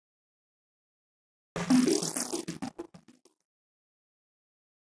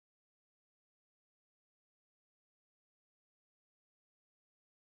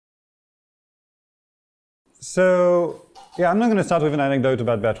So, yeah, I'm not going to start with an anecdote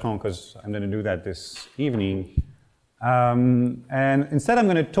about Bertrand because I'm going to do that this evening. And instead I'm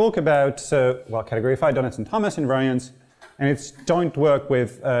going to talk about, well, Categorified Donaldson-Thomas invariants and its joint work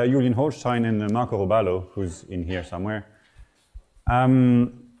with Julian Holstein and Marco Roballo, who's in here somewhere.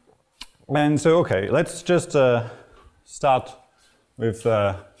 And so, okay, let's just start with,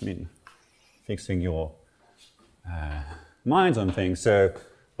 fixing your minds on things. So,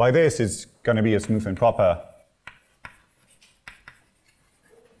 by this, it's going to be a smooth and proper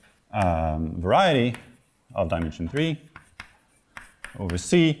variety of dimension 3 over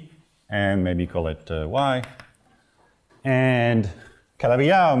C, and maybe call it Y. And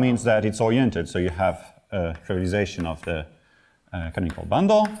Calabi-Yau means that it's oriented, so you have a trivialization of the canonical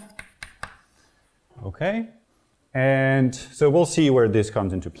bundle. Okay, and so we'll see where this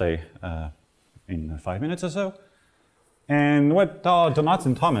comes into play in 5 minutes or so. And what are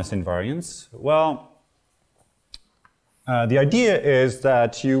Donaldson-Thomas invariants? Well, the idea is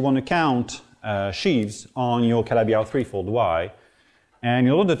that you want to count sheaves on your Calabi-Yau threefold Y, and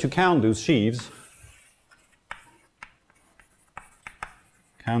in order to count those sheaves,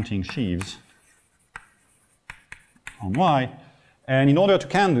 counting sheaves on Y, and in order to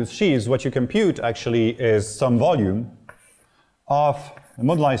count those sheaves, what you compute actually is some volume of a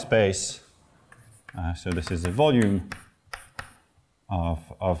moduli space. So this is the volume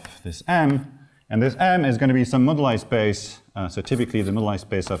of this M, and this M is going to be some moduli space, so typically the moduli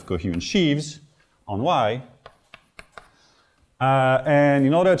space of coherent sheaves on Y. And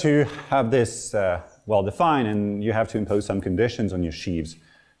in order to have this well defined, and you have to impose some conditions on your sheaves.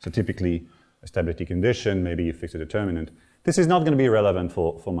 So typically a stability condition, maybe you fix a determinant. This is not going to be relevant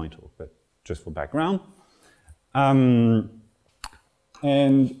for my talk, but just for background. And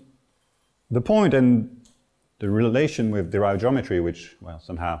the point and the relation with derived geometry, which, well,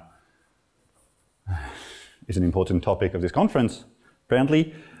 somehow is an important topic of this conference,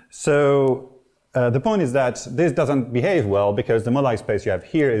 apparently. So the point is that this doesn't behave well because the moduli space you have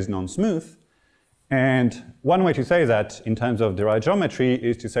here is non-smooth. And one way to say that in terms of derived geometry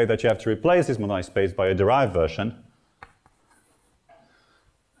is to say that you have to replace this moduli space by a derived version.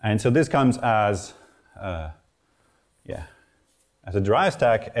 And so this comes as, as a derived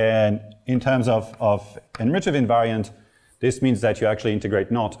stack. And in terms of enrichment invariant, this means that you actually integrate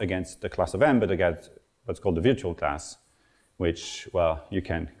not against the class of M, but against what's called the virtual class, which, well, you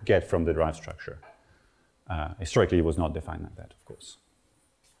can get from the derived structure. Historically, it was not defined like that, of course.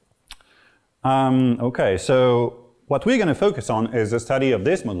 Okay, so what we're going to focus on is a study of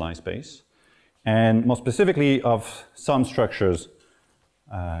this moduli space, and more specifically of some structures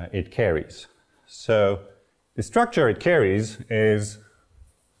it carries. So the structure it carries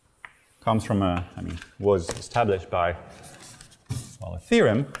comes from was established by, well, a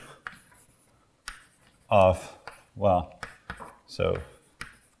theorem of, well, so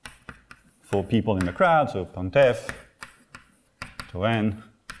 4 people in the crowd, so Pantef, Toen,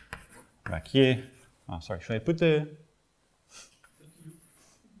 Raquier. Oh, sorry, should I put the...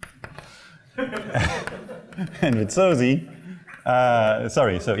 and Rizzosi.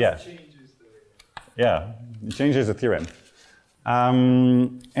 Sorry, so yeah. Yeah, it changes the theorem.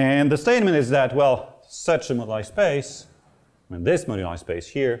 And the statement is that, well, such a moduli space, and this moduli space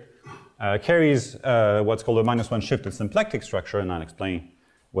here, carries what's called a -1 shifted symplectic structure, and I'll explain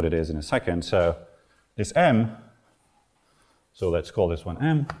what it is in a second. So this M, so let's call this one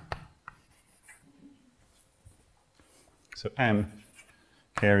M. So M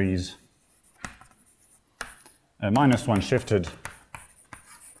carries a -1 shifted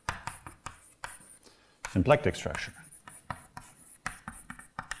symplectic structure.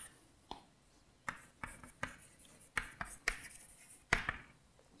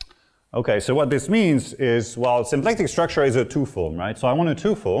 Okay, so what this means is, well, symplectic structure is a two-form, right? So I want a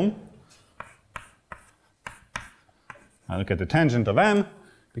two-form. I look at the tangent of M.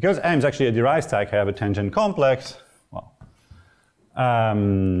 Because M is actually a derived stack, I have a tangent complex. Well,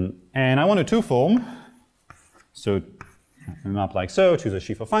 and I want a two-form. So I map like so, choose a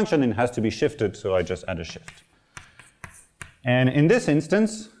sheaf of function, and it has to be shifted, so I just add a shift. And in this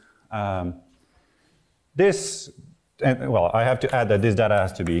instance, well, I have to add that this data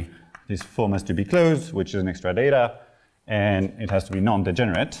has to be, this form has to be closed, which is an extra data, and it has to be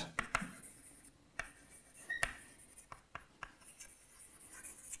non-degenerate.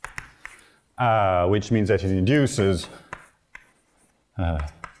 Which means that it induces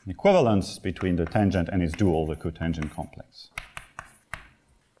equivalence between the tangent and its dual, the cotangent complex.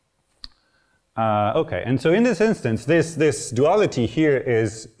 Okay, and so in this instance, this duality here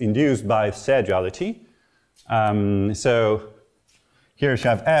is induced by said duality. So here you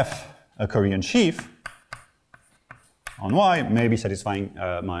have F, a Korean sheaf, on y may be satisfying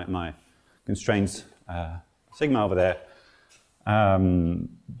my constraints sigma over there.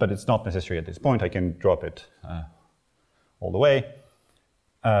 But it's not necessary at this point. I can drop it all the way.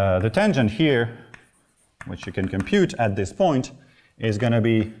 The tangent here, which you can compute at this point, is going to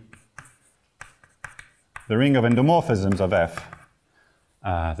be the ring of endomorphisms of f,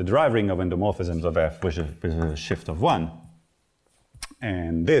 the derived ring of endomorphisms of f with a shift of 1.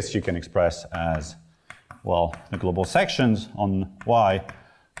 And this you can express as, well, the global sections on y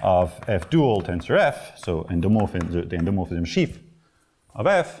of f dual tensor f, so the endomorphism sheaf of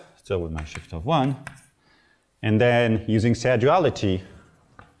f, so with my shift of 1. And then using duality,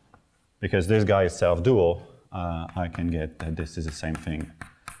 because this guy is self-dual, I can get that this is the same thing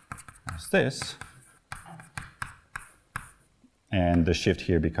as this. And the shift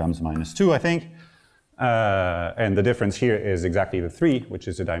here becomes -2, I think. And the difference here is exactly the 3, which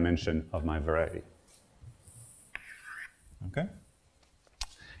is the dimension of my variety. Okay?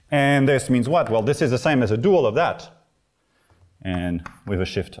 And this means what? Well, this is the same as a dual of that, and with a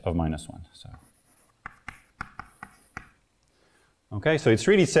shift of -1. So. Okay, so it's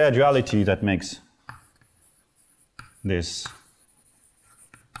really duality that makes this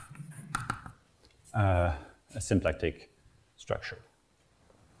a symplectic structure.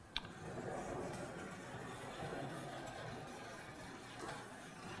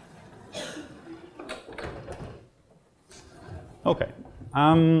 Okay.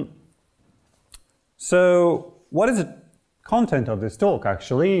 So what is the content of this talk,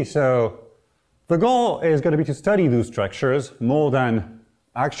 actually? So the goal is going to be to study those structures more than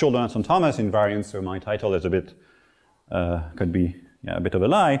actual Donaldson-Thomas invariants. So my title is a bit, could be a bit of a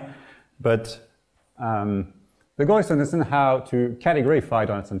lie. But the goal is to understand how to categorify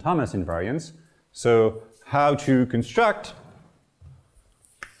Donaldson-Thomas invariants. So how to construct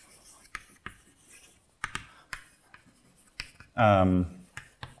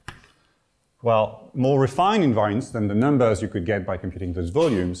well, more refined invariants than the numbers you could get by computing those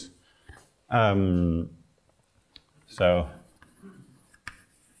volumes. So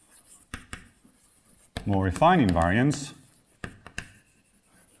more refined invariants.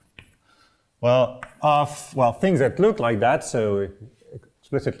 Well, things that look like that, so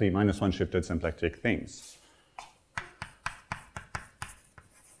explicitly -1 shifted symplectic things.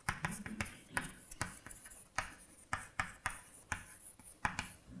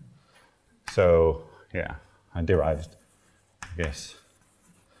 So, yeah, I derived, I guess,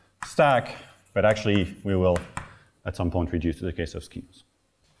 stack, but actually we will at some point reduce to the case of schemes,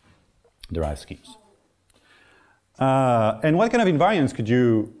 derived schemes. And what kind of invariants could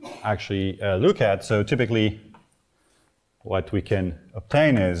you actually look at? So typically what we can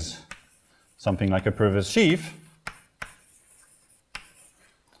obtain is something like a previous sheaf,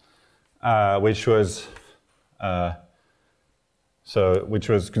 which was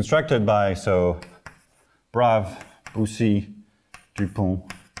constructed by Brav, Boussy,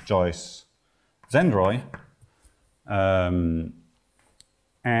 Dupont, Joyce, Zendroy.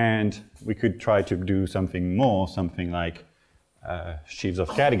 And we could try to do something more, something like sheaves of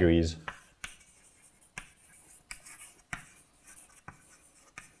categories.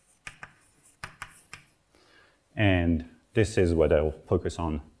 And this is what I'll focus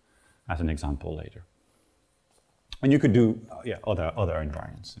on as an example later. And you could do other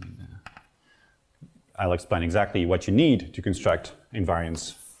invariants. And, I'll explain exactly what you need to construct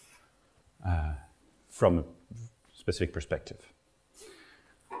invariants from a specific perspective.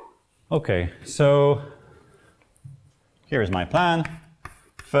 Okay, so here is my plan.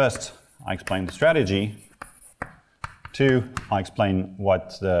 First, I explain the strategy. 2, I explain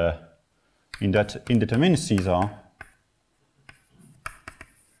what the indeterminacies are.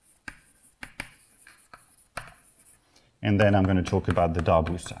 And then I'm going to talk about the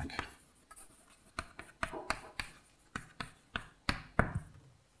Darboux stack.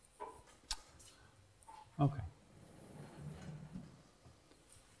 Okay.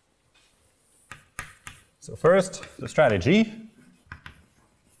 So first, the strategy.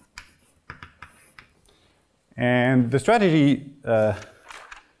 And the strategy,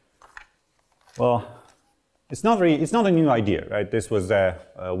 well, it's not a new idea, right? This was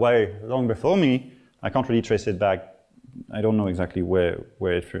way long before me. I can't really trace it back. I don't know exactly where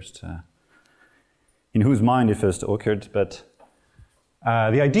it first, in whose mind it first occurred, but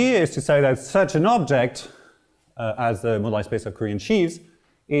the idea is to say that such an object as the moduli space of Korean sheaves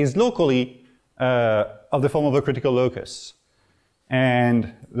is locally of the form of a critical locus.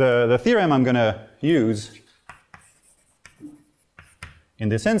 And the theorem I'm going to use in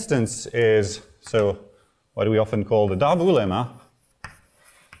this instance is, so what we often call the Darboux lemma.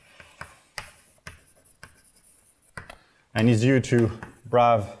 and is due to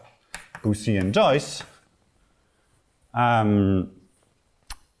Brav, Boussy, and Joyce. And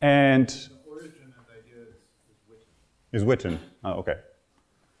the origin of the idea is Witten. Witten. Oh, okay.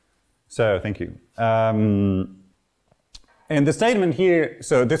 So thank you. And the statement here,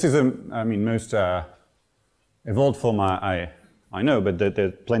 so this is most evolved form I know, but there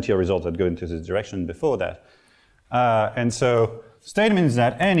are plenty of results that go into this direction before that. And so statement is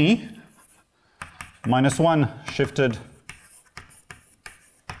that any -1 shifted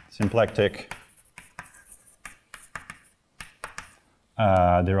symplectic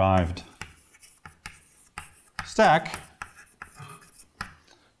derived stack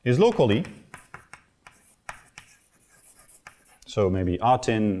is locally, so maybe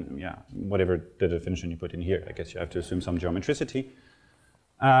Artin, yeah, whatever the definition you put in here, I guess you have to assume some geometricity,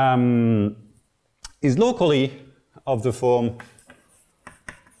 is locally of the form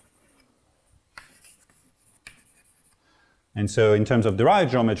and so in terms of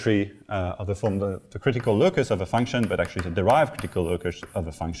derived geometry of the form the critical locus of a function, but actually the derived critical locus of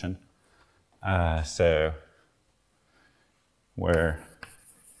a function. So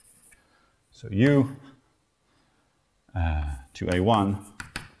U to A1,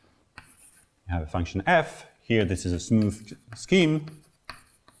 you have a function f. Here this is a smooth scheme.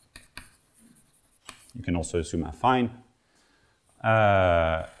 You can also assume affine.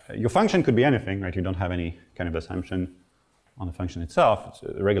 Your function could be anything, right? You don't have any kind of assumption on the function itself. It's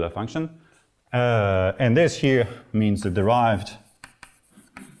a regular function. And this here means the derived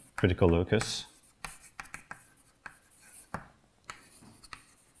critical locus,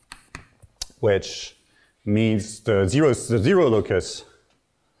 which means the zero locus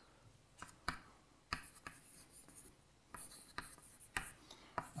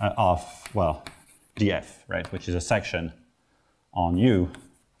of, well, df, right, which is a section on U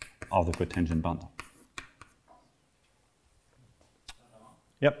of the cotangent bundle.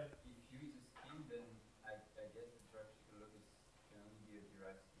 Yep. If U is a scheme, then I guess the derived critical locus can only be a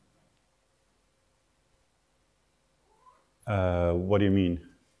derived scheme. What do you mean?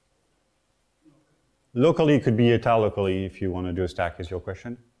 Locally could be eta locally if you want to do a stack, is your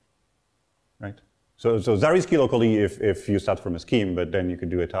question, right? So Zariski locally if you start from a scheme, but then you could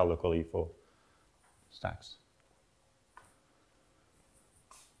do eta locally for stacks.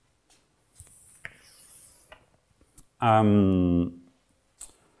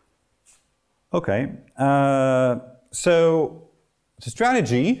 Okay, so the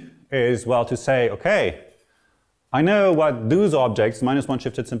strategy is, well, to say, okay, I know what those objects, -1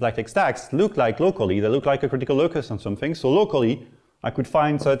 shifted symplectic stacks, look like locally. They look like a critical locus on something. So locally, I could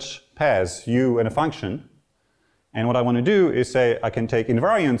find such pairs, U and a function. And what I want to do is say I can take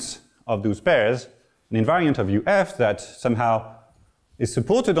invariants of those pairs, an invariant of UF that somehow is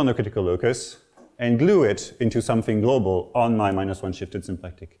supported on the critical locus, and glue it into something global on my -1 shifted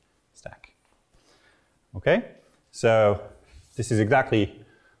symplectic stack. Okay? So this is exactly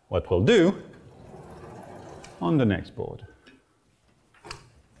what we'll do on the next board.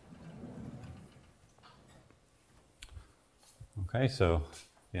 Okay, so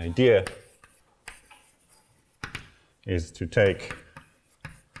the idea is to take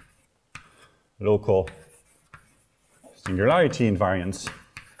local singularity invariants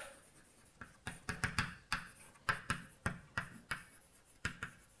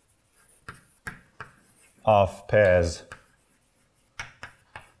of pairs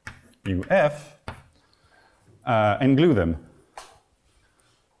UF and glue them.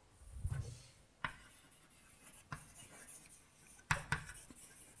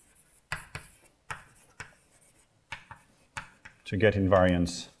 To get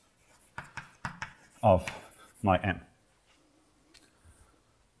invariance of my M.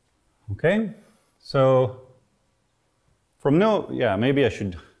 Okay, so from now, yeah, maybe I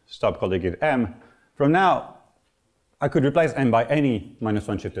should stop calling it M. From now, I could replace M by any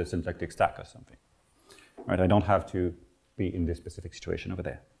 -1 shifted symplectic stack or something. Right, I don't have to be in this specific situation over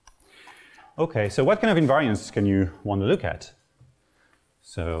there. Okay, so what kind of invariants can you want to look at?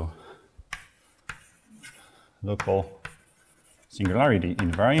 So, local singularity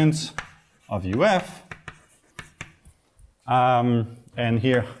invariants of UF, and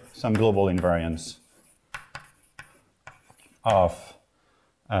here some global invariants of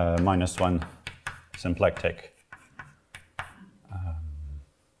 -1 symplectic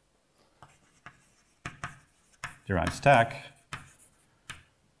derived stack.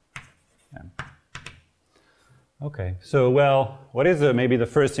 Yeah. Okay, so well, what is maybe the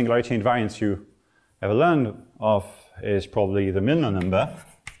first singularity invariance you ever learned of is probably the Milnor number.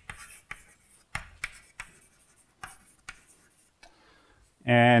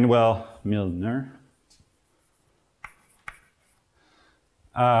 And well, Milnor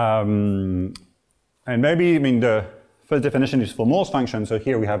And maybe, I mean, the first definition is for most functions, so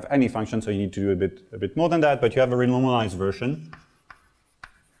here we have any function, so you need to do a bit more than that, but you have a renormalized version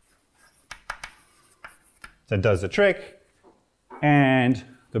that does the trick. And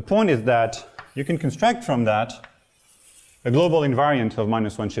the point is that you can construct from that a global invariant of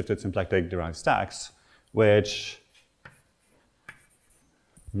 -1 shifted symplectic derived stacks, which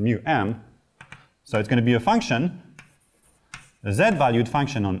mu m, so it's going to be a function, a z-valued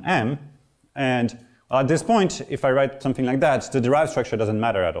function on m, and well, at this point, if I write something like that, the derived structure doesn't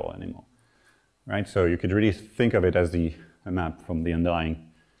matter at all anymore, right? So you could really think of it as a map from the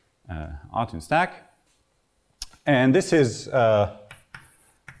underlying Artin stack. And this is the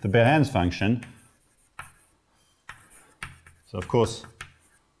Behrens function. So of course,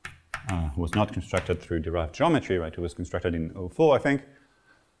 was not constructed through derived geometry, right? It was constructed in 04, I think.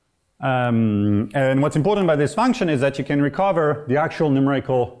 And what's important by this function is that you can recover the actual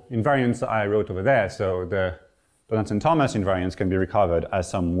numerical invariance that I wrote over there. So the Donaldson-Thomas invariance can be recovered as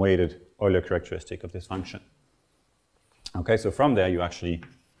some weighted Euler characteristic of this function. Okay, so from there you actually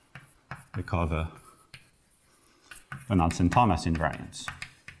recover Donaldson-Thomas invariance.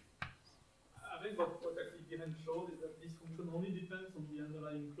 I think what actually Behrens showed is that this function only depends on the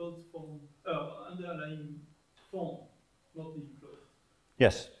underlying closed form, underlying form, not the enclosed.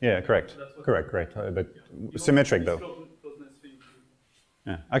 Yes, yeah, correct. Correct. But yeah, symmetric though.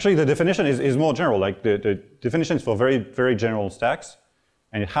 Yeah. Actually, the definition is more general. Like the definition is for very, very general stacks,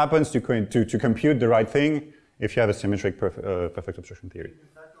 and it happens to compute the right thing if you have a symmetric perfect obstruction theory. In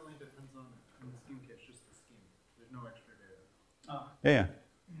fact, only depends on in the scheme case, just the scheme. There's no extra data. Ah. Yeah.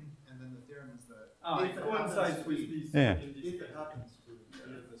 And then the theorem is that it coincides with this. Yeah. If it happens to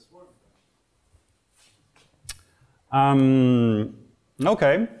this form.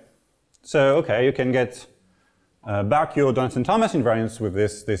 Okay, so you can get back your Donaldson-Thomas invariance with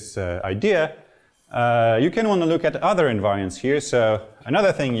this idea. You can want to look at other invariants here. So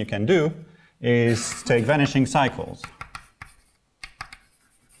another thing you can do is take vanishing cycles.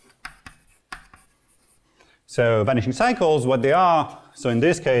 So vanishing cycles, what they are, so in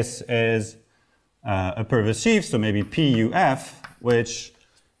this case is a perverse sheaf, so maybe PUF, which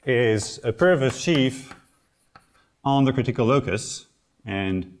is a perverse sheaf on the critical locus.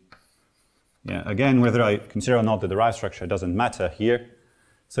 And yeah, again, whether I consider or not the derived structure doesn't matter here.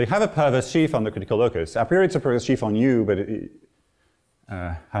 So you have a perverse sheaf on the critical locus. A priori it's a perverse sheaf on U, but it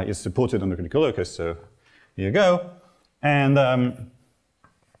is supported on the critical locus, so here you go. And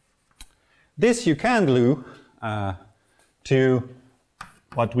this you can glue to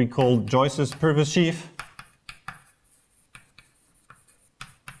what we call Joyce's perverse sheaf.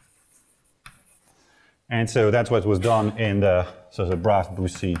 And so that's what was done in the Braff,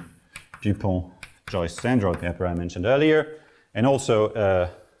 Boussy, Dupont, Joyce, Sandro paper I mentioned earlier, and also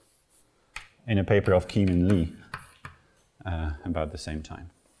in a paper of Kim and Lee about the same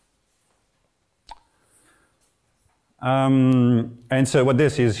time. And so what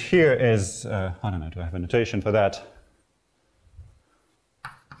this is here is, I don't know, do I have a notation for that?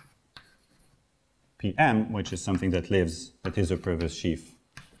 PM, which is something that is a perverse sheaf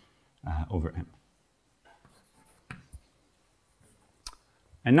over M.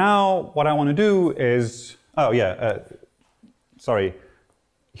 And now what I want to do is, sorry.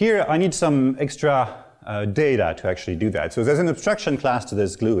 Here I need some extra data to actually do that. So there's an abstraction class to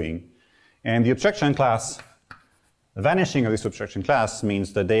this gluing. And the abstraction class, the vanishing of this abstraction class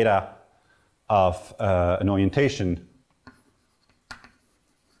means the data of an orientation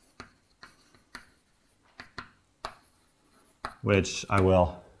which I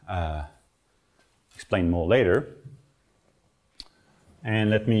will explain more later.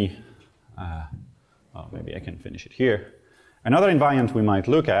 And let me, well, maybe I can finish it here. Another invariant we might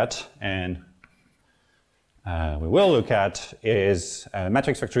look at, and we will look at, is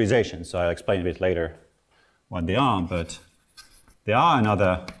matrix factorization. So I'll explain a bit later what they are, but they are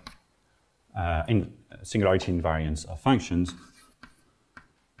another singularity invariants of functions,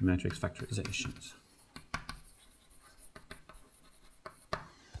 matrix factorizations.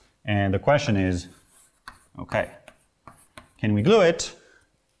 And the question is, okay, can we glue it?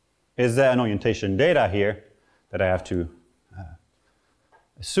 Is there an orientation data here that I have to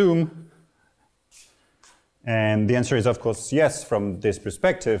assume? And the answer is, of course, yes, from this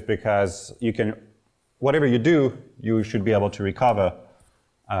perspective, because you can, whatever you do, you should be able to recover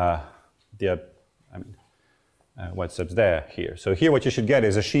what's up there here. So here what you should get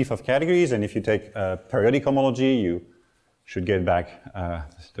is a sheaf of categories, and if you take periodic homology, you should get back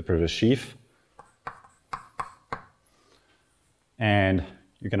the previous sheaf. And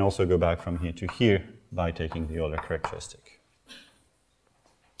you can also go back from here to here by taking the Euler characteristic.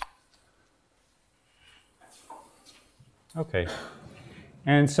 Okay.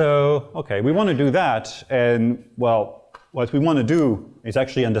 And so, okay, we want to do that, and well, what we want to do is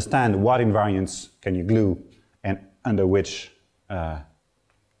actually understand what invariants can you glue and under which, and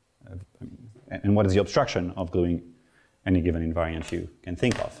what is the obstruction of gluing any given invariant you can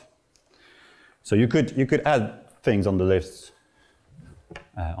think of. So you could add things on the list,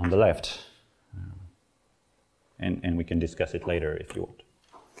 on the left, and we can discuss it later if you want.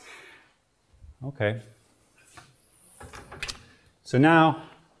 Okay. So now,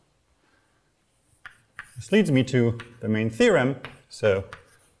 this leads me to the main theorem. So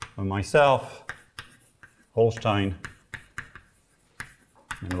for myself, Holstein,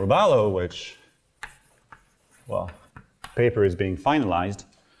 and Roballo, which, well, paper is being finalized.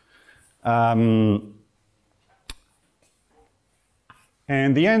 And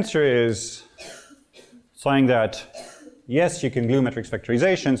the answer is saying that, yes, you can glue matrix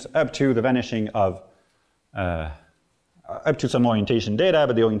factorizations up to the vanishing of up to some orientation data,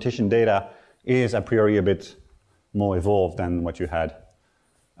 but the orientation data is a priori a bit more evolved than what you had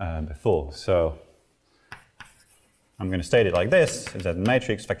before. So I'm going to state it like this, is that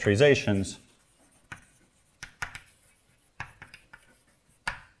matrix factorizations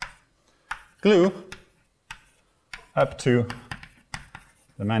glue up to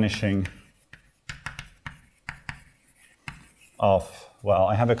the vanishing of, well,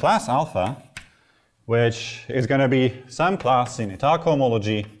 I have a class alpha, which is going to be some class in état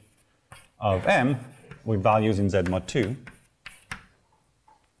cohomology of M with values in Z mod 2.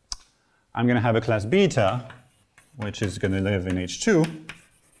 I'm going to have a class beta, which is going to live in H2.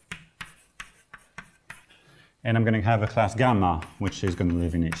 And I'm going to have a class gamma, which is going to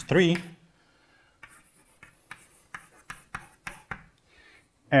live in H3.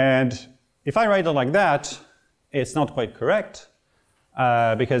 And if I write it like that, it's not quite correct,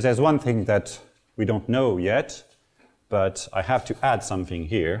 because there's one thing that we don't know yet, but I have to add something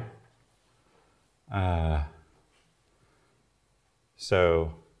here.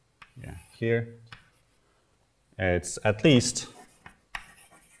 So, yeah, here, it's at least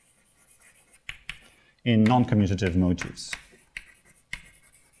in non-commutative motives.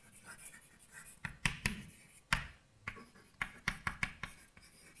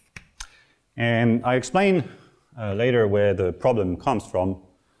 And I explain later where the problem comes from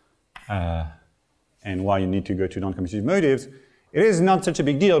and why you need to go to non-commutative motives. It is not such a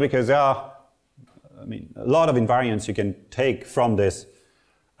big deal because there are, I mean, a lot of invariants you can take from this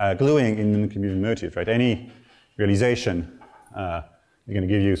gluing in non-commutative motives, right? Any realization is going to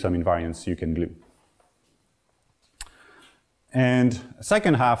give you some invariants you can glue. And the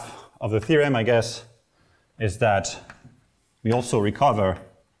second half of the theorem, I guess, is that we also recover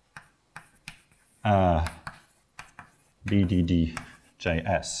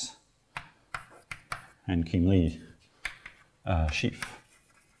BDDJS and Kim-Lee sheaf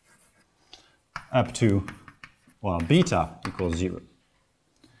up to, well, beta equals 0.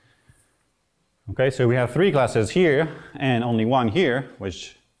 Okay, so we have three classes here and only one here,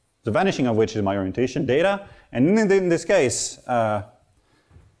 which the vanishing of which is my orientation data. And in this case,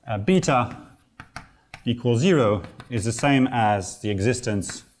 beta equals 0 is the same as the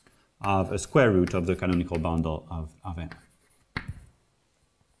existence of a square root of the canonical bundle of M.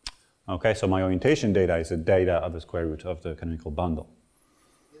 Okay, so my orientation data is the data of the square root of the canonical bundle.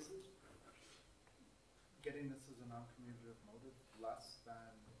 Isn't getting this as a non-commutative motive less than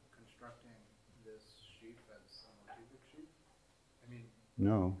constructing this sheaf as a motivic sheaf? I mean,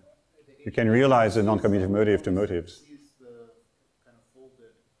 no. You can realize a non-commutative motive to motives. Sees the kind of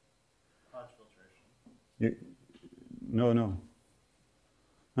folded Hodge filtration. No.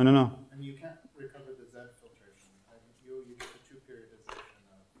 I mean, you can't recover the Z filtration. You get the two-periodization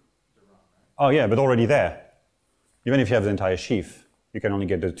of the run, right? Oh yeah, but already there. Even if you have the entire sheaf, you can only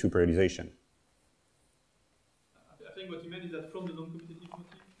get the two-periodization. I think what you meant is that from the non-commutative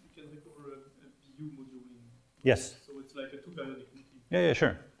motif, you can recover a BU module in. Yes. So it's like a two-periodic motif. Yeah,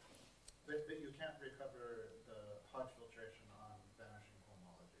 sure. But you can't recover the Hodge filtration on vanishing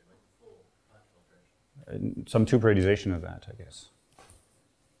homology, like the full Hodge filtration. Some two-periodization of that, I guess.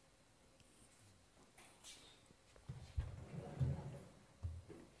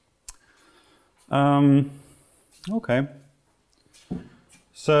 Okay.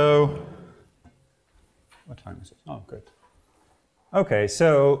 So, what time is it? Oh, good. Okay,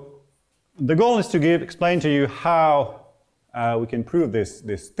 so the goal is to explain to you how we can prove this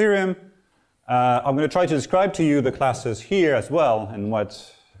theorem. I'm going to try to describe to you the classes here as well and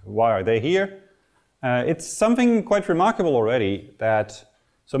why are they here. It's something quite remarkable already that,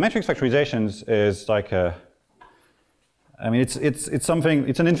 so matrix factorizations is like I mean, it's something.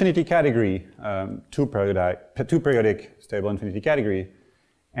 It's an infinity category, two periodic stable infinity category,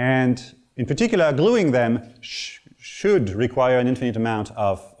 and in particular, gluing them should require an infinite amount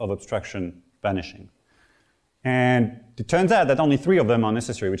of obstruction vanishing. And it turns out that only 3 of them are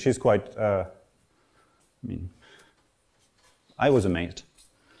necessary, which is quite. I mean, I was amazed.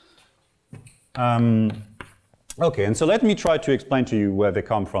 Okay, and so let me try to explain to you where they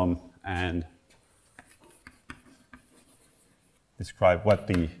come from and describe what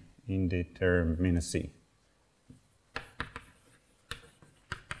the indeterminacy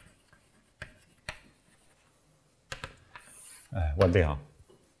what they are.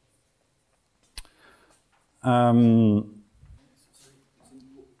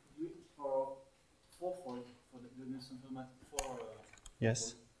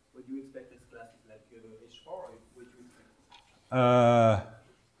 Yes. What do you expect this class is like H4, or what do you expect?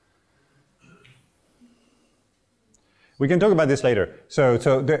 We can talk about this later. So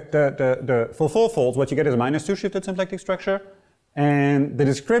for 4 folds, what you get is a -2 shifted symplectic structure, and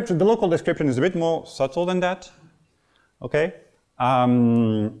the local description is a bit more subtle than that. Okay,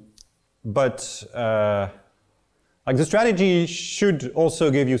 but like the strategy should also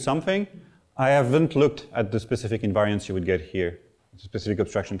give you something. I haven't looked at the specific invariants you would get here, the specific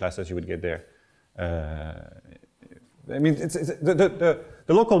obstruction classes you would get there. I mean,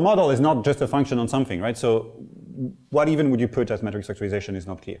 the local model is not just a function on something, right? So what even would you put as matrix factorization is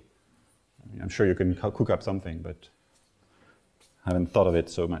not clear. I mean, I'm sure you can cook up something, but I haven't thought of it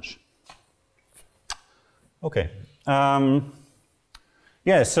so much. Okay.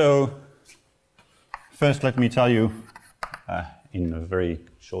 Yeah, so first let me tell you in a very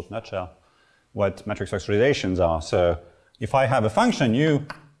short nutshell what matrix factorizations are. So if I have a function u,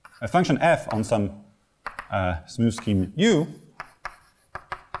 a function f on some smooth scheme u,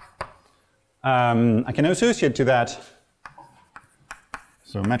 I can associate to that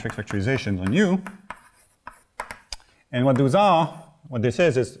so matrix factorizations on u, and what those are, what this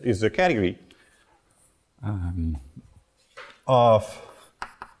is the category of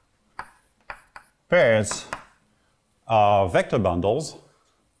pairs of vector bundles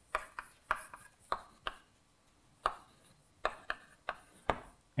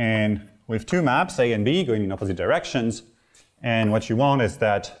and with 2 maps, A and B, going in opposite directions. And what you want is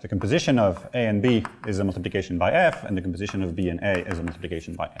that the composition of A and B is a multiplication by F, and the composition of B and A is a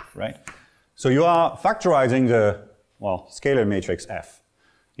multiplication by F, right? So you are factorizing the, well, scalar matrix F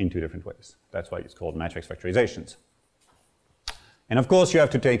in 2 different ways. That's why it's called matrix factorizations. And of course, you have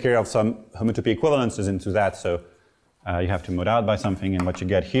to take care of some homotopy equivalences into that, so you have to mod out by something, and what you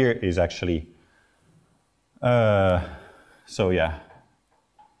get here is actually, so yeah,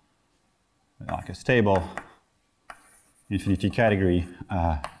 like a stable infinity category,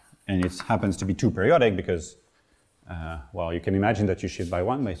 and it happens to be 2 periodic because, well, you can imagine that you shift by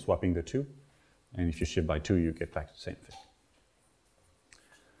 1 by swapping the 2, and if you shift by 2, you get back to the same thing.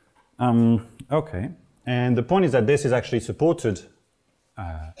 Okay, and the point is that this is actually supported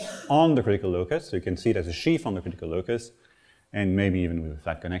on the critical locus, so you can see it as a sheaf on the critical locus, and maybe even with a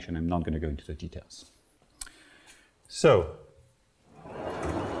flat connection. I'm not going to go into the details. So,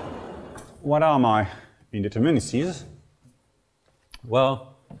 what are my indeterminacies?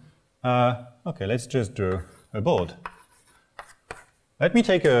 Well, okay, let's just draw a board. Let me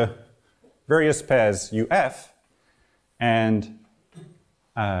take various pairs UF, and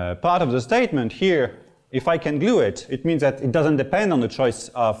part of the statement here, if I can glue it, it means that it doesn't depend on the choice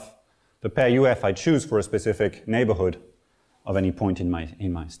of the pair UF I choose for a specific neighborhood of any point in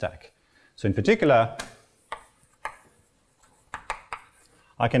my stack. So in particular,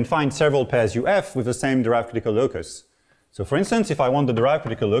 I can find several pairs UF with the same derived critical locus. So for instance, if I want the derived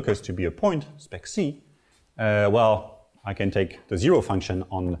critical locus to be a point, spec C, well, I can take the 0 function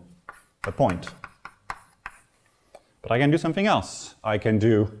on a point. But I can do something else. I can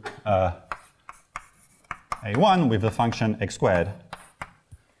do A1 with the function x squared.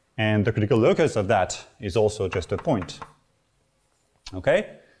 And the critical locus of that is also just a point.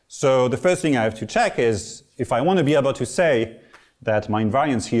 Okay? So the first thing I have to check is if I want to be able to say that my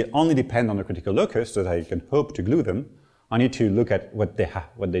invariants here only depend on the critical locus so that I can hope to glue them, I need to look at what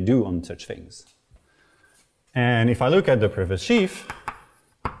they do on such things. And if I look at the previous sheaf,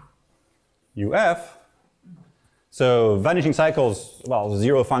 UF, so vanishing cycles, well,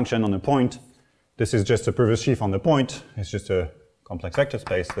 0 function on a point, this is just a previous sheaf on the point, it's just a complex vector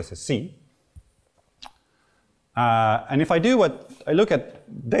space, this is C. And if I look at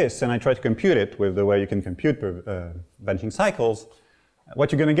this and I try to compute it with the way you can compute vanishing cycles,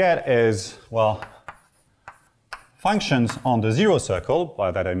 what you're going to get is, well, functions on the 0 circle,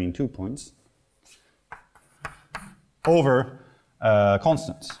 by that I mean 2 points, over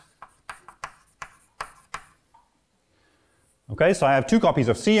constants. Okay, so I have two copies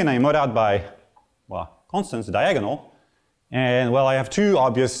of C and I mod out by, well, constants, diagonal. And well, I have two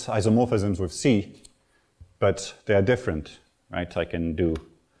obvious isomorphisms with C, but they are different, right? I can do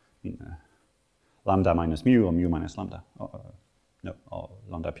lambda minus mu or mu minus lambda. No, or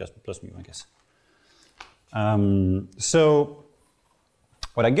lambda plus mu, I guess. So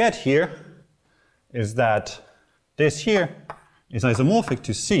what I get here is that this here is isomorphic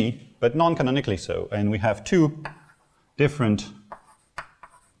to C, but non-canonically so. And we have two different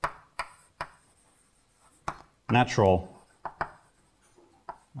natural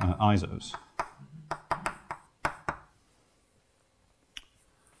isos.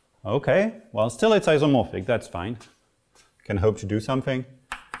 Okay, well, still it's isomorphic, that's fine. Can hope to do something.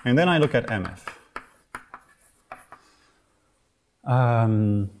 And then I look at MF.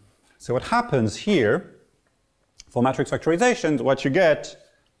 So what happens here, for matrix factorizations, what you get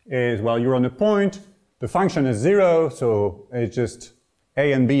is, well, you're on a point, the function is 0, so it's just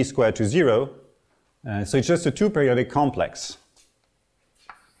a and b squared to 0. So it's just a two-periodic complex.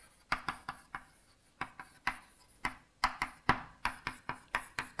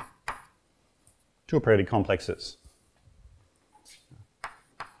 Two periodic complexes.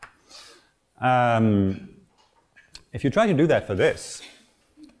 If you try to do that for this,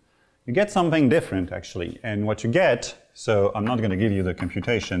 you get something different, actually. And what you get, so I'm not going to give you the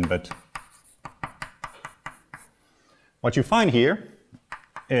computation, but what you find here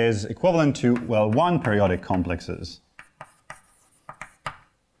is equivalent to, well, one periodic complexes.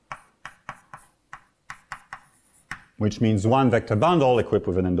 Which means one vector bundle equipped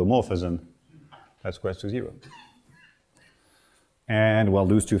with an endomorphism that squares to 0. And, well,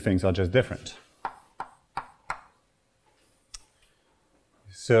 those two things are just different.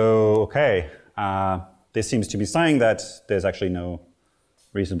 So, okay, this seems to be saying that there's actually no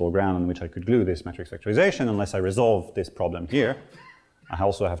reasonable ground on which I could glue this matrix factorization unless I resolve this problem here. I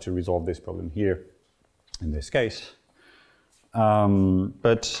also have to resolve this problem here in this case.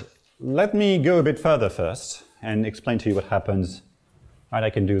 But let me go a bit further first and explain to you what happens. Right,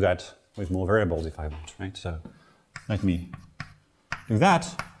 I can do that with more variables if I want, right? So let me do that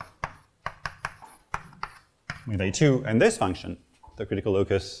with A2 and this function. The critical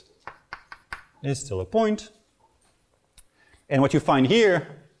locus is still a point. And what you find here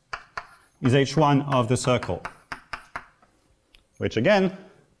is H1 of the circle, which again,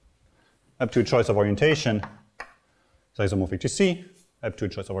 up to a choice of orientation, is isomorphic to C, up to a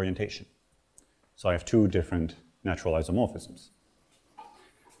choice of orientation. So I have two different natural isomorphisms.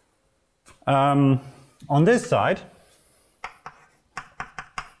 On this side,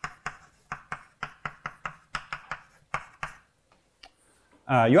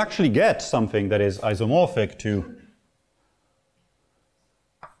 you actually get something that is isomorphic to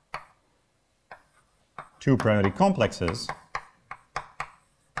two periodic complexes,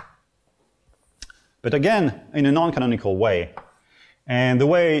 but again, in a non-canonical way. And the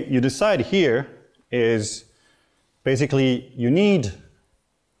way you decide here is basically you need,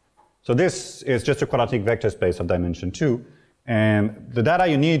 so this is just a quadratic vector space of dimension 2, and the data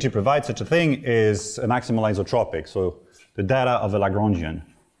you need to provide such a thing is a maximal isotropic, so the data of a Lagrangian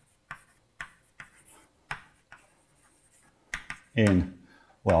in,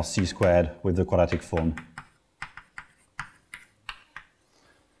 well, C squared with the quadratic form.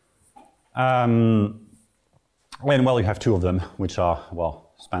 When, well, you have two of them, which are,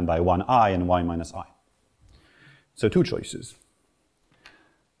 well, spanned by one I and y minus I. So two choices.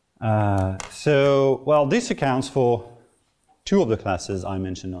 So, well, this accounts for two of the classes I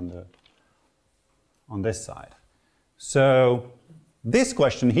mentioned on this side. So this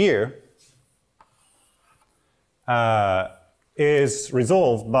question here is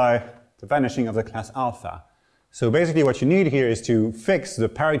resolved by the vanishing of the class alpha. So basically what you need here is to fix the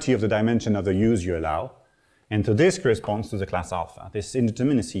parity of the dimension of the U's you allow. And so this corresponds to the class alpha. This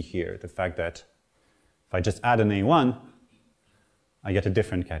indeterminacy here, the fact that if I just add an A1, I get a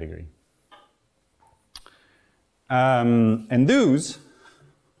different category. And those,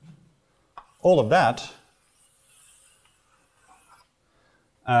 all of that,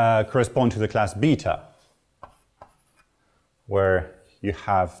 correspond to the class beta, where you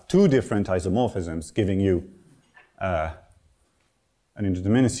have two different isomorphisms giving you an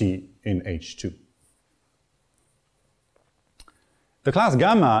indeterminacy in H2. The class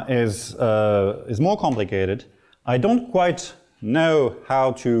gamma is more complicated. I don't quite know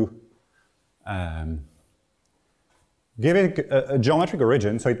how to give it a geometric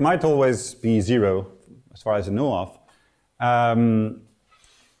origin, so it might always be 0, as far as I know of.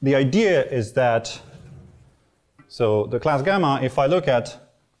 The idea is that, So the class gamma, if I look at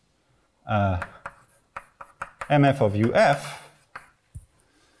mf of uf,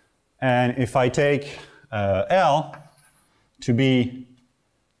 and if I take L to be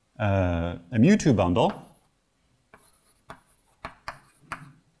a mu2 bundle,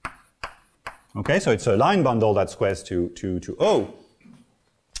 okay, so it's a line bundle that squares to O,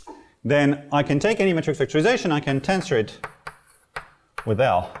 then I can take any matrix factorization, I can tensor it with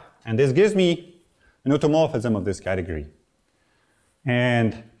L. And this gives me an automorphism of this category.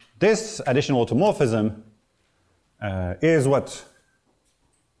 And this additional automorphism is what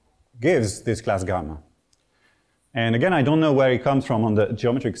gives this class gamma. And again, I don't know where it comes from on the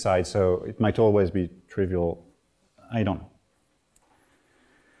geometric side, so it might always be trivial. I don't know.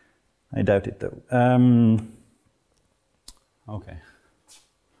 I doubt it, though. Okay.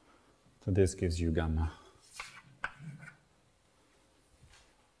 So this gives you gamma.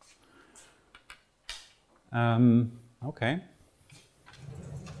 Okay.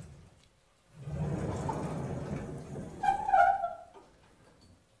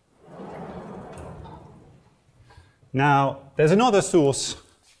 Now, there's another source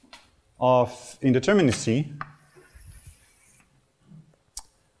of indeterminacy,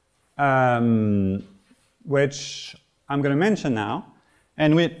 which I'm going to mention now,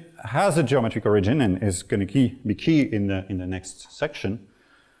 and which has a geometric origin and is going to be key in the next section,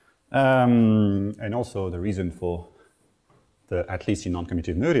 and also the reason for the at least in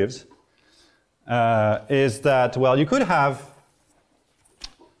non-commutative motives is that, well, you could have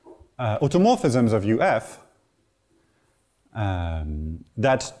automorphisms of UF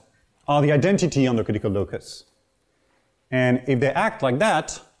that are the identity on the critical locus. And if they act like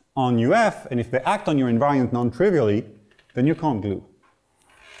that on UF, and if they act on your invariant non-trivially, then you can't glue.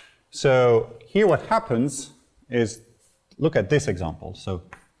 So here what happens is, look at this example. So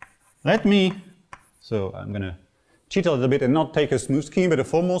I'm going to cheat a little bit and not take a smooth scheme, but a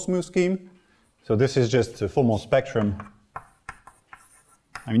formal smooth scheme. So this is just a formal spectrum.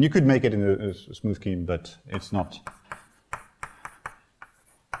 I mean, you could make it in a smooth scheme, but it's not.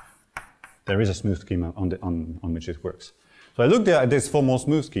 There is a smooth scheme on which it works. So I look at this formal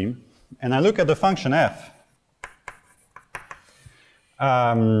smooth scheme, and I look at the function f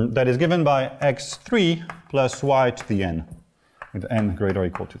that is given by x3 plus y to the n, with n greater or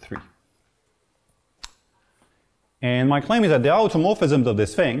equal to 3. And my claim is that there are automorphisms of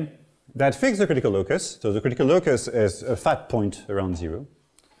this thing that fix the critical locus. So the critical locus is a fat point around 0.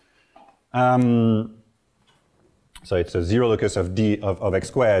 So it's a 0 locus of d of x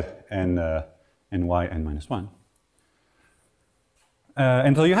squared and y n minus 1.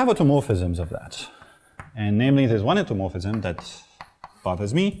 And so you have automorphisms of that. And namely, there's one automorphism that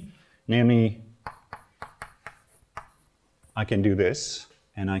bothers me. Namely, I can do this,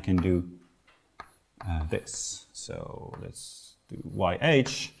 and I can do this. So let's do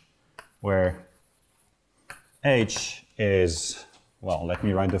YH, where H is, well, let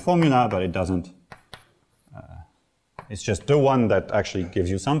me write the formula, but it doesn't. It's just the one that actually gives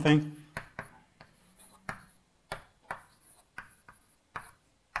you something.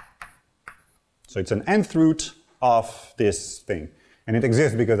 So it's an nth root of this thing. And it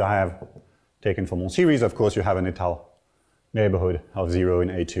exists because I have taken formal series. Of course, you have an étal neighborhood of 0 in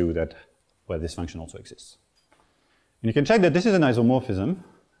A2 where this function also exists. And you can check that this is an isomorphism,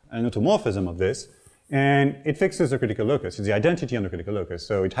 an automorphism of this, and it fixes the critical locus. It's the identity on the critical locus.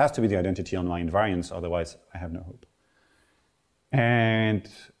 So it has to be the identity on my invariance, otherwise I have no hope. And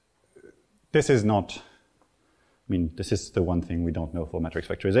this is not, I mean, this is the one thing we don't know for matrix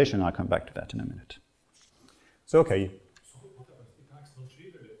factorization. I'll come back to that in a minute. So, okay. So what happens if it acts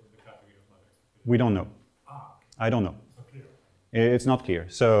non-trivially from the category of matrix factorization? We don't know. I don't know. It's not clear. It's not clear.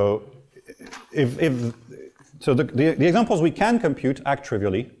 So, so the examples we can compute act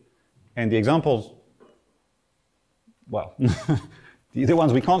trivially, and the examples, well, the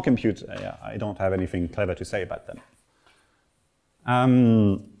ones we can't compute, I don't have anything clever to say about them.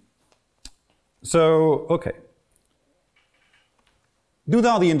 So, okay. Those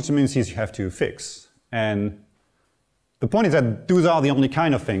are the indeterminacies you have to fix. And the point is that those are the only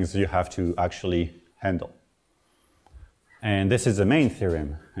kind of things you have to actually handle. And this is the main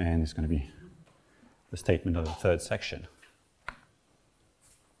theorem, and it's going to be the statement of the third section.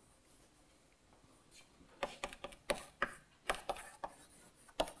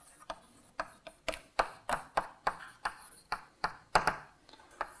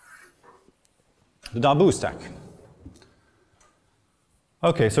 The Darboux stack.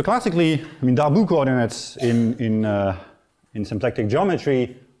 Okay, so classically, I mean, Darboux coordinates in symplectic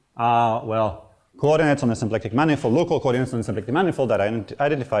geometry are, well, coordinates on a symplectic manifold, local coordinates on a symplectic manifold that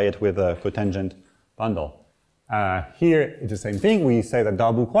identify it with a cotangent bundle. Here, it's the same thing. We say that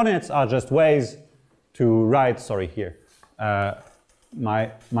Darboux coordinates are just ways to write, sorry, here,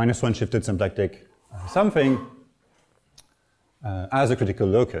 my -1 shifted symplectic something as a critical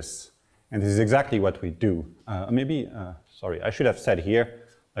locus. And this is exactly what we do. Maybe, sorry, I should have said here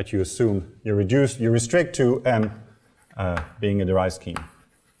that you assume, you restrict to M being a derived scheme.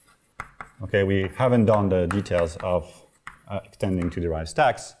 Okay, we haven't done the details of extending to derived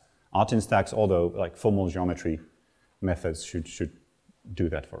stacks, Artin stacks, although like formal geometry methods should do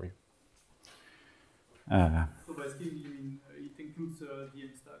that for you. So by scheme, you mean it includes the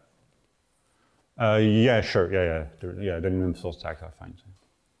M stack? Yeah, sure, yeah. The universal stacks are fine.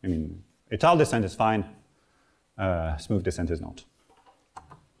 I mean, étale descent is fine, smooth descent is not.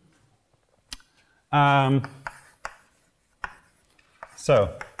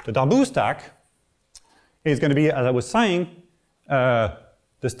 So the Darboux stack is going to be, as I was saying,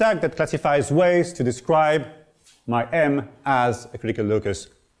 the stack that classifies ways to describe my M as a critical locus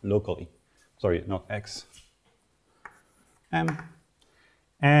locally. Sorry, not X. M.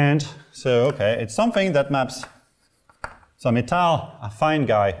 And so, okay, it's something that maps some étale affine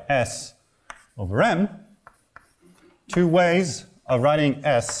guy S over M to ways of writing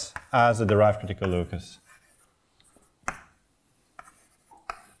S as a derived critical locus.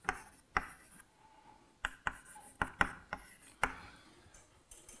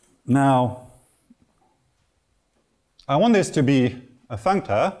 Now, I want this to be a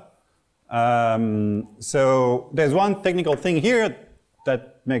functor. So there's one technical thing here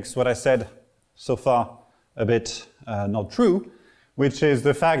that makes what I said so far a bit not true, which is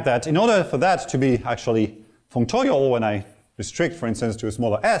the fact that in order for that to be actually functorial when I restrict, for instance, to a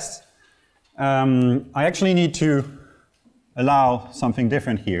smaller s, I actually need to allow something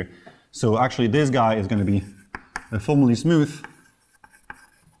different here. So actually this guy is going to be a formally smooth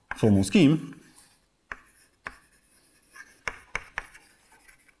formal scheme.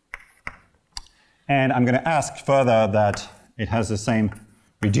 And I'm going to ask further that it has the same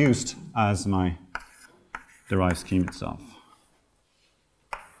reduced as my derived scheme itself.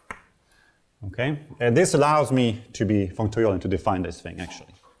 Okay, and this allows me to be functorial and to define this thing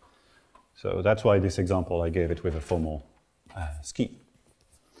actually. So that's why this example I gave it with a formal scheme.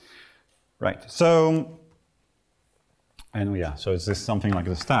 Right, so, and yeah, so it's this something like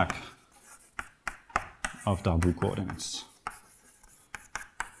the stack of Darboux coordinates.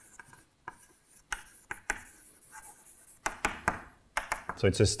 So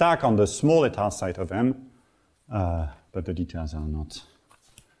it's a stack on the small étale site of M, but the details are not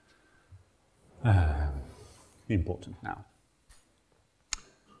important now.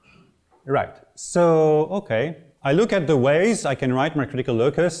 Right, so, okay, I look at the ways I can write my critical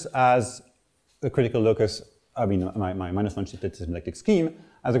locus as a critical locus, I mean, my -1 shifted symplectic scheme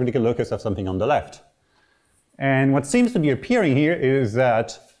as a critical locus of something on the left. And what seems to be appearing here is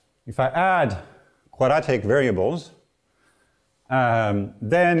that if I add quadratic variables,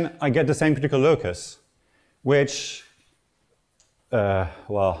 then I get the same critical locus, which,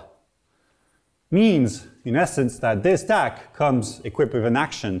 well, means, in essence, that this stack comes equipped with an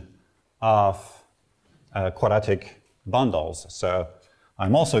action of quadratic bundles. So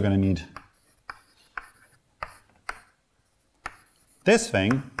I'm also going to need this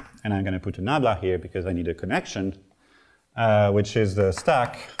thing, and I'm going to put a nabla here because I need a connection, which is the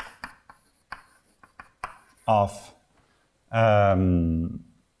stack of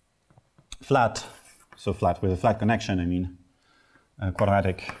flat, so flat with a flat connection, I mean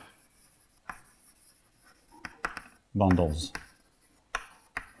quadratic bundles.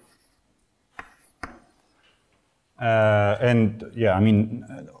 And yeah, I mean,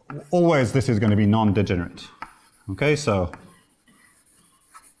 always this is going to be non-degenerate. Okay, so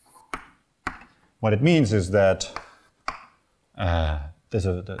what it means is that there's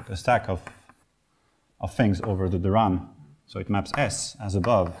a stack of things over the DRAM. So it maps S as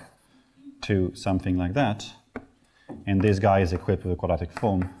above to something like that. And this guy is equipped with a quadratic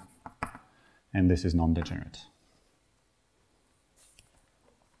form. And this is non-degenerate.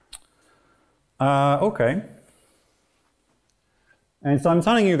 Okay. And so I'm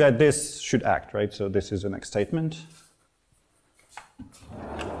telling you that this should act, right? So this is the next statement.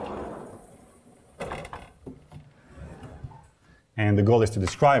 And the goal is to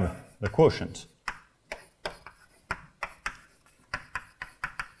describe the quotient.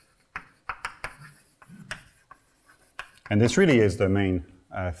 And this really is the main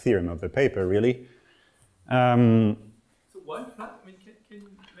theorem of the paper, really. So why flat? I mean, can you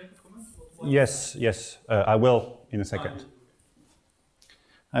make a comment? Yes, yes, I will in a second.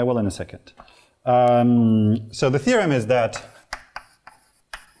 I will in a second. So the theorem is that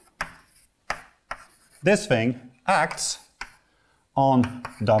this thing acts on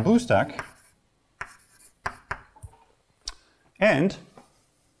the stack, and,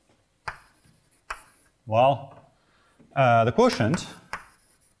 well, the quotient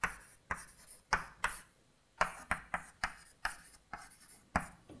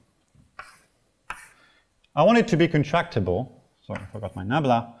I want it to be contractible. Sorry, I forgot my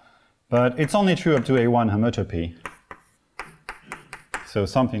nabla. But it's only true up to A1 homotopy. So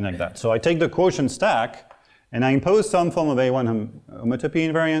something like that. So I take the quotient stack and I impose some form of A1 homotopy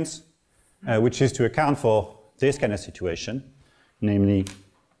invariance, which is to account for this kind of situation. Namely,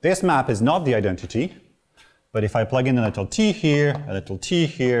 this map is not the identity, but if I plug in a little t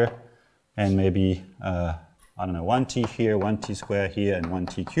here, and maybe, I don't know, 1t here, 1t square here, and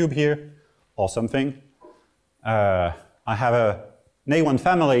 1t cube here, or something, I have an A1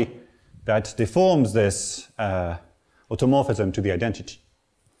 family that deforms this automorphism to the identity.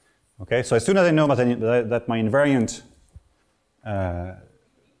 Okay, so as soon as I know that my invariant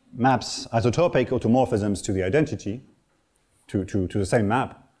maps isotopic automorphisms to the identity, to the same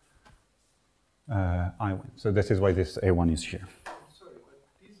map, I win. So this is why this A1 is here. Sorry, but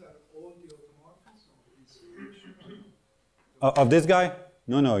these are all the automorphisms of this guy?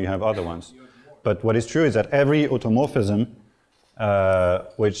 No, you have other ones. But what is true is that every automorphism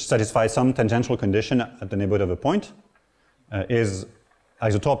which satisfies some tangential condition at the neighborhood of a point is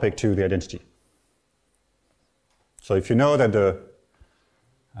isotopic to the identity. So if you know that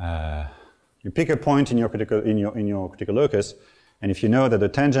you pick a point in your critical locus, and if you know that the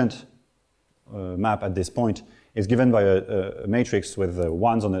tangent map at this point is given by a matrix with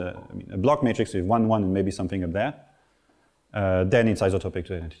ones on a block matrix with 1, 1, and maybe something up there, then it's isotopic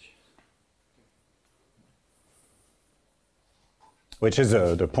to the identity. Which is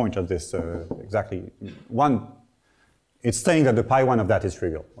the point of this exactly one. It's saying that the pi 1 of that is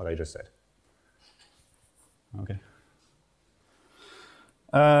trivial, what I just said. Okay.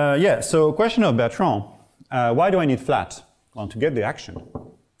 Yeah, so question of Bertrand. Why do I need flat? Well, to get the action.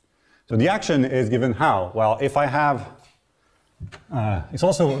 So the action is given how? Well, if I have, it's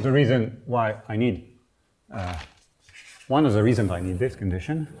also the reason why I need, one of the reasons I need this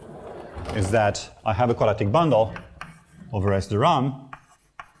condition is that I have a quadratic bundle over S de Rham,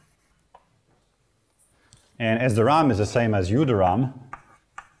 and S de Rham is the same as U de Rham.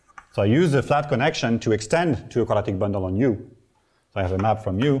 So I use the flat connection to extend to a quadratic bundle on U. So I have a map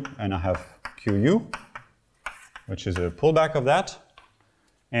from U, and I have QU, which is a pullback of that.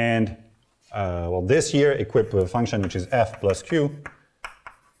 And well, this here, equipped with a function which is F plus Q,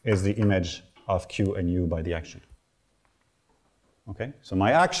 is the image of Q and U by the action. Okay, so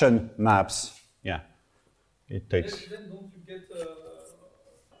my action maps, yeah, it takes. Then don't you get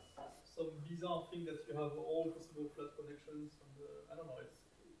some bizarre thing that you have all possible flat connections? And, I don't know.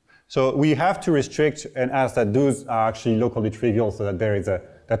 So we have to restrict and ask that those are actually locally trivial, so that there is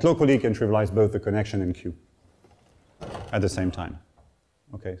that locally can trivialize both the connection and Q at the same time.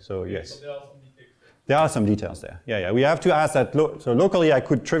 Okay, so yes. So there are some details there. There are some details there. Yeah. We have to ask that. So locally, I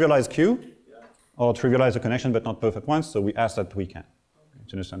could trivialize Q, or trivialize the connection, but not both at once. So we ask that we can. Okay.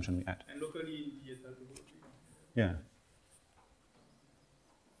 It's an assumption we add. And locally, in the yeah.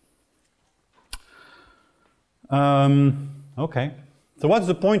 Okay. So what's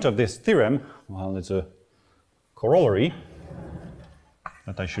the point of this theorem? Well, it's a corollary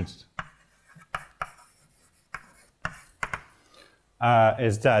that I should.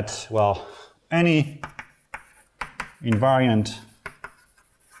 Is that, well, any invariant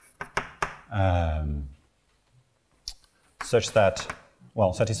such that,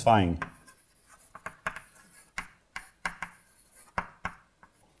 well, satisfying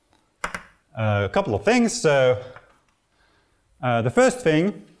a couple of things. So the first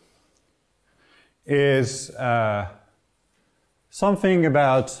thing is something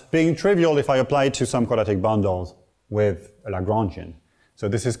about being trivial if I apply it to some quadratic bundles with a Lagrangian. So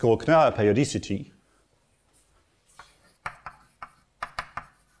this is called Knauer periodicity.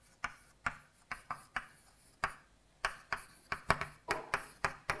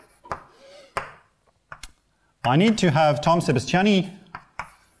 I need to have Thom-Sebastiani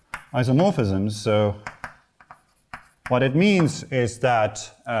isomorphisms. So what it means is that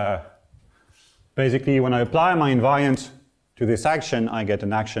basically when I apply my invariant to this action, I get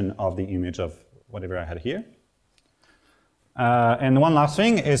an action of the image of whatever I had here. And one last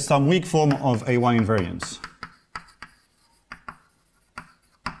thing is some weak form of A1 invariance.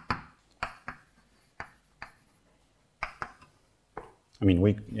 I mean,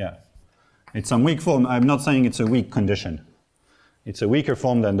 weak, yeah. It's some weak form. I'm not saying it's a weak condition. It's a weaker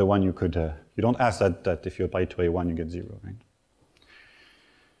form than the one you could, you don't ask that if you apply it to A1, you get 0, right?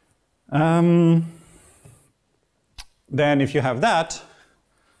 then if you have that,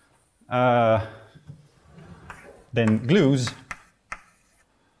 then glues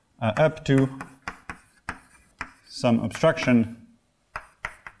up to some obstruction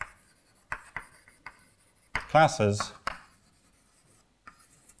classes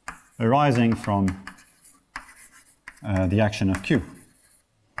arising from the action of Q.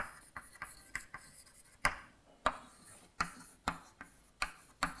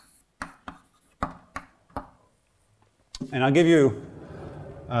 And I'll give you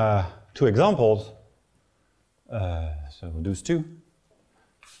 2 examples. So we'll do 2.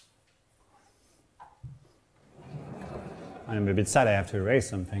 I'm a bit sad I have to erase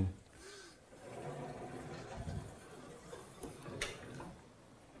something.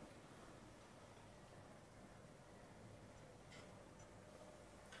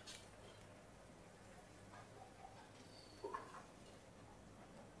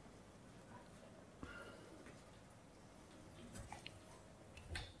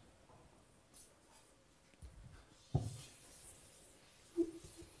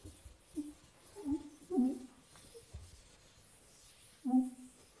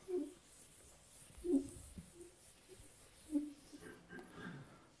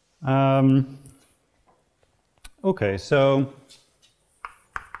 Okay, so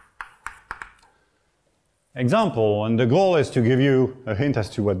example, and the goal is to give you a hint as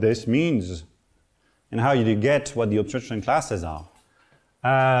to what this means and how you get what the obstruction classes are.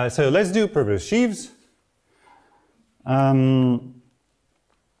 So let's do purpose sheaves.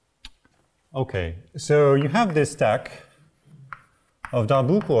 Okay, so you have this stack of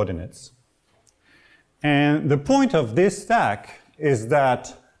Darboux coordinates, and the point of this stack is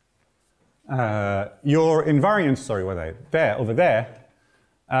that your invariants, over there,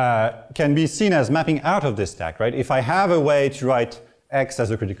 can be seen as mapping out of this stack, right? If I have a way to write x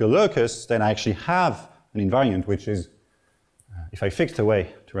as a critical locus, then I actually have an invariant, which is, if I fix a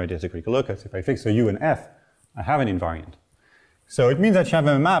way to write it as a critical locus, if I fix a u and f, I have an invariant. So it means that you have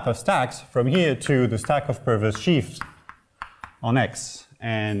a map of stacks from here to the stack of purpose sheaves on x.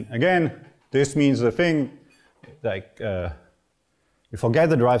 And again, this means the thing, like, you forget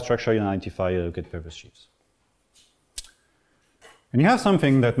the derived structure, you identify, you look at purpose sheaves. And you have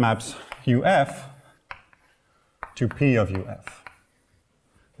something that maps UF to P of UF.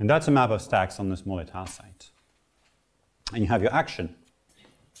 And that's a map of stacks on the small état site. And you have your action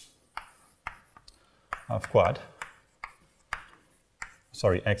of quad.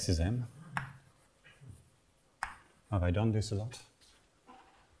 Sorry, X is M. Have I done this a lot?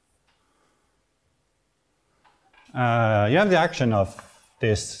 You have the action of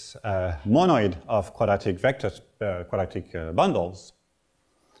this monoid of quadratic vectors, quadratic bundles.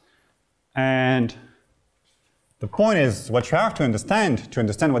 And the point is, what you have to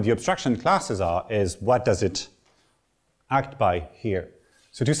understand what the obstruction classes are, is what does it act by here.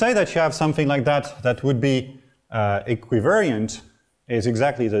 So to say that you have something like that that would be equivariant is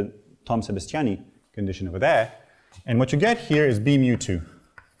exactly the Tom Sebastiani condition over there. And what you get here is B mu2.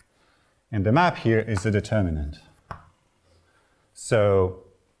 And the map here is the determinant. So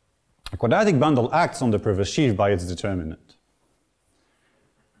a quadratic bundle acts on the purpose sheaf by its determinant.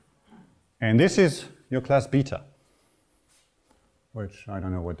 And this is your class beta, which I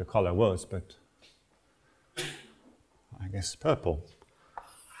don't know what the color was, but I guess purple.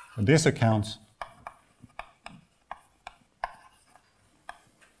 So this accounts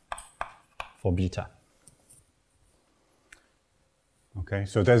for beta. Okay,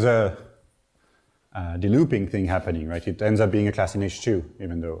 so there's a delooping thing happening, right? It ends up being a class in H2,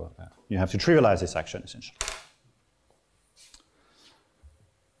 even though you have to trivialize this action, essentially.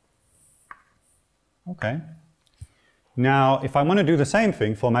 Okay. Now, if I want to do the same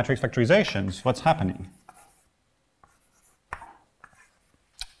thing for matrix factorizations, what's happening?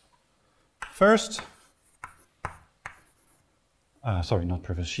 First, sorry, not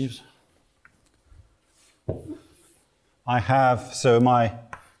purpose sheaves. I have, so my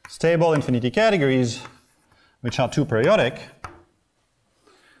stable infinity categories, which are 2 periodic.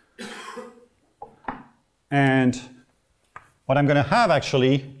 And what I'm going to have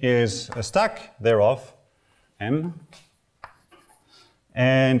actually is a stack thereof, M.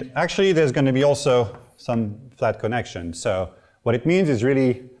 And actually there's going to be also some flat connection. So what it means is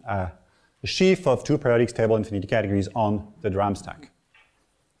really a sheaf of 2 periodic stable infinity categories on the DRAM stack.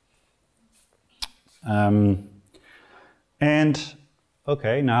 And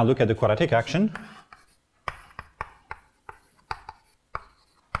okay, now look at the quadratic action.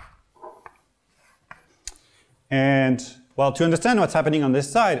 And well, to understand what's happening on this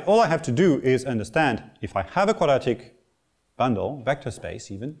side, all I have to do is understand, if I have a quadratic bundle, vector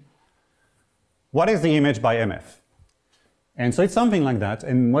space even, what is the image by MF? And so it's something like that,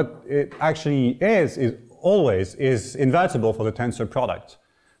 and what it actually is always invertible for the tensor product.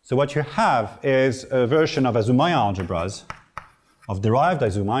 So what you have is a version of Azumaya algebras, of derived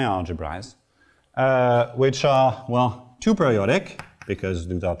Azumaya algebras, which are, well, two periodic, because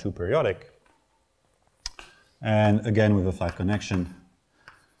these are two periodic, and again with a flat connection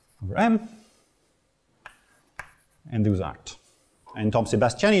over M, and those act. And Tom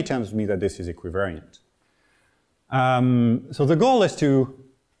Sebastiani tells me that this is equivariant. So the goal is to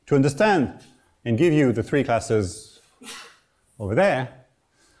understand and give you the three classes over there,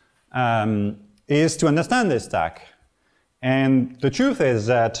 is to understand this stack. And the truth is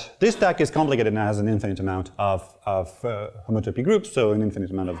that this stack is complicated and has an infinite amount of homotopy groups, so an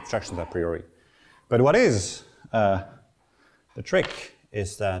infinite amount of abstractions a priori. But what is the trick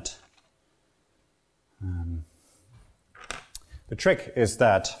is that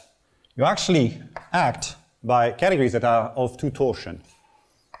you actually act by categories that are of two torsion.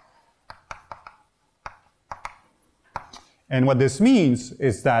 And what this means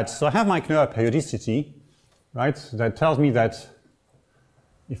is that, so I have my Knoer periodicity, right? That tells me that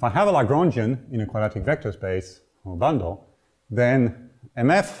if I have a Lagrangian in a quadratic vector space or bundle, then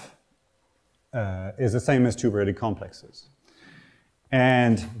MF is the same as two periodic complexes.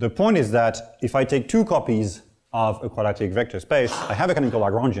 And the point is that if I take two copies of a quadratic vector space, I have a canonical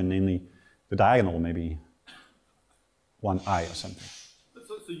Lagrangian, namely the diagonal, maybe 1i or something.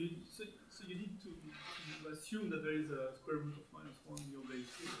 So you need to assume that there is a square root of -1 in your base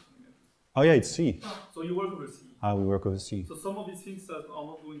C or something like this. Oh yeah, it's C. So you work over C. We work over C. So some of these things are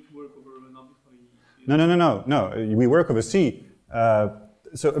not going to work over an arbitrary. No. We work over C.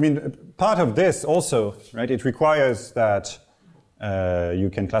 So I mean, part of this also, right? It requires that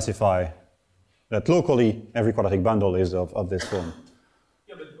you can classify that locally every quadratic bundle is of this form.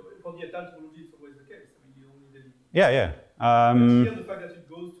 Yeah, but for the étale topology, it's always the case. I mean, you don't need any. Yeah. Here, the fact that it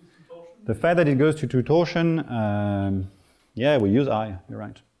goes to two torsion. The fact that it goes to two torsion, yeah, we use I. You're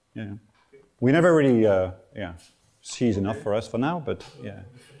right. Yeah. Okay. We never really, C is enough for us for now, but yeah.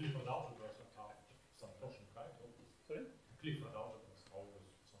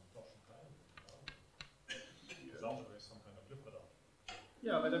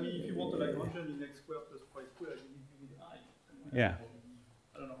 Yeah, but I mean, if you want a Lagrangian in x squared plus y squared, you need I. Yeah.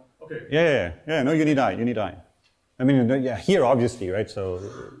 I don't know. Okay. Yeah. No, you need I. I mean, yeah, here obviously, right? So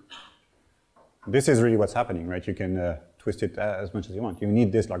this is really what's happening, right? You can twist it as much as you want. You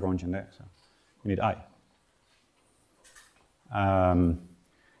need this Lagrangian there, so you need I.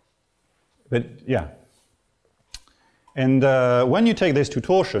 But yeah. And when you take this to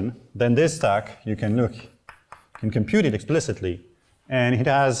torsion, then this stack, you can compute it explicitly. And it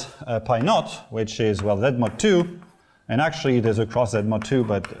has pi naught, which is, well, z mod 2. And actually, there's a cross z mod 2,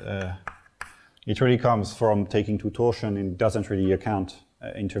 but it really comes from taking to torsion and doesn't really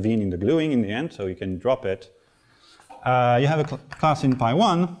intervene in the gluing in the end, so you can drop it. You have a class in pi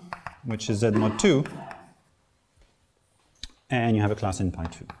 1, which is z mod 2. And you have a class in pi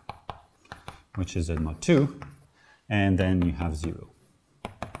 2, which is z mod 2. And then you have 0.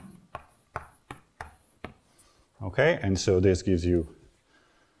 Okay, and so this gives you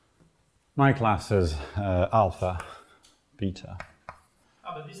my classes alpha, beta.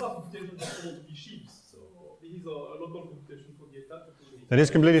 But these are computations that want to be sheaves, so this is a local computation for the étale topology. That is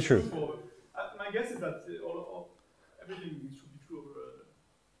completely true. My guess is that everything should be true over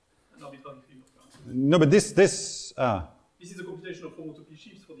an arbitrary field of current. No, but this is a computation of homotopy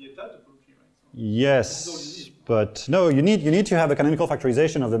sheaves for the étale topology, right? So yes, but no, you need to have a canonical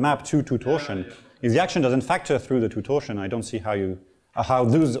factorization of the map to torsion. Yeah. If the action doesn't factor through the two torsion, I don't see how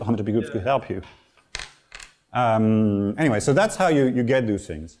those homotopy groups could help you. Anyway, so that's how you get those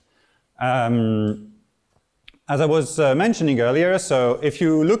things. As I was mentioning earlier, so if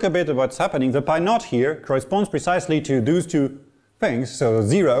you look a bit at what's happening, the pi naught here corresponds precisely to those two things. So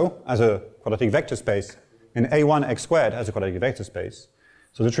 0 as a quadratic vector space and a1 x squared as a quadratic vector space.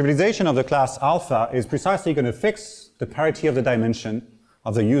 So the trivialization of the class alpha is precisely going to fix the parity of the dimension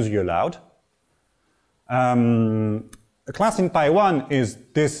of the use you allowed. A class in pi 1 is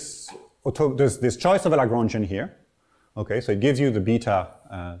this choice of a Lagrangian here. Okay, so it gives you the beta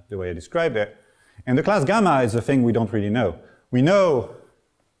the way I described it. And the class gamma is the thing we don't really know. We know,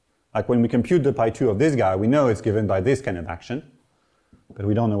 like when we compute the pi 2 of this guy, we know it's given by this kind of action, but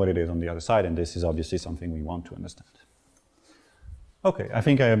we don't know what it is on the other side, and this is obviously something we want to understand. Okay, I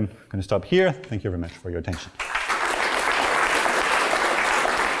think I am going to stop here. Thank you very much for your attention.